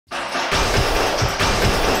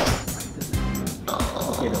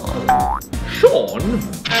Shaun,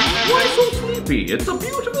 why so sleepy? It's a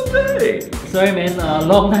beautiful day. Sorry man,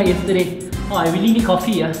 long night yesterday. Oh, I really need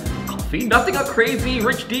coffee. Coffee? Nothing a crazy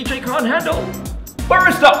rich DJ can't handle.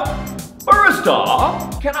 Barista!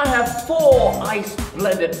 Barista! Can I have 4 iced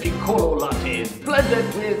blended piccolo lattes blended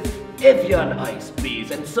with Evian ice,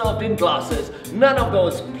 please, and served in glasses? None of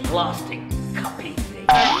those plastic cuppy things.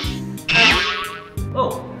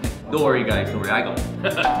 Oh, don't worry guys, don't worry, I got it.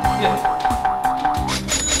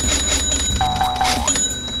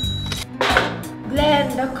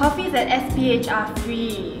 Glenn, the coffees at SPH are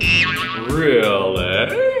free.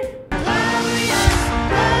 Really?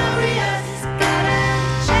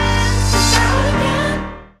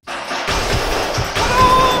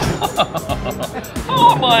 How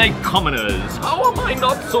are my commoners? How are my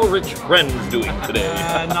not so rich friends doing today?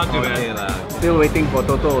 Not too bad. Still waiting for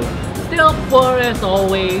Toto. Still poor as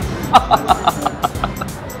always.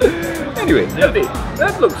 Anyway, Andy,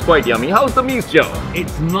 that looks quite yummy. How's the mee Joe?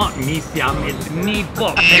 It's not mee siam, it's mee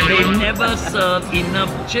pok. And they never serve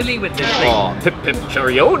enough chili with this thing. Oh, pip pip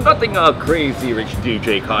cheerio, nothing a crazy rich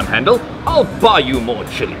DJ can't handle. I'll buy you more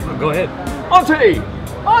chili. Go ahead. Auntie!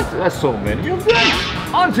 Auntie, there's so many of them.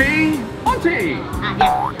 Auntie! Auntie!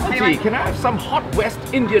 Auntie, can I have some hot West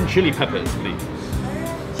Indian chili peppers, please?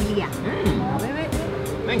 Chili.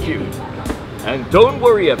 Thank you. And don't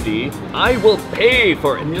worry, FD, I will pay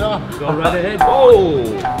for it. Yeah, go right ahead. Oh!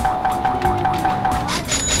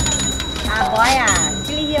 Boy,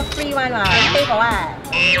 chili here free one. Pay for what?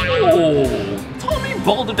 Oh! Tommy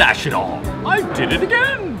Balderdash it all. I did it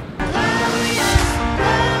again.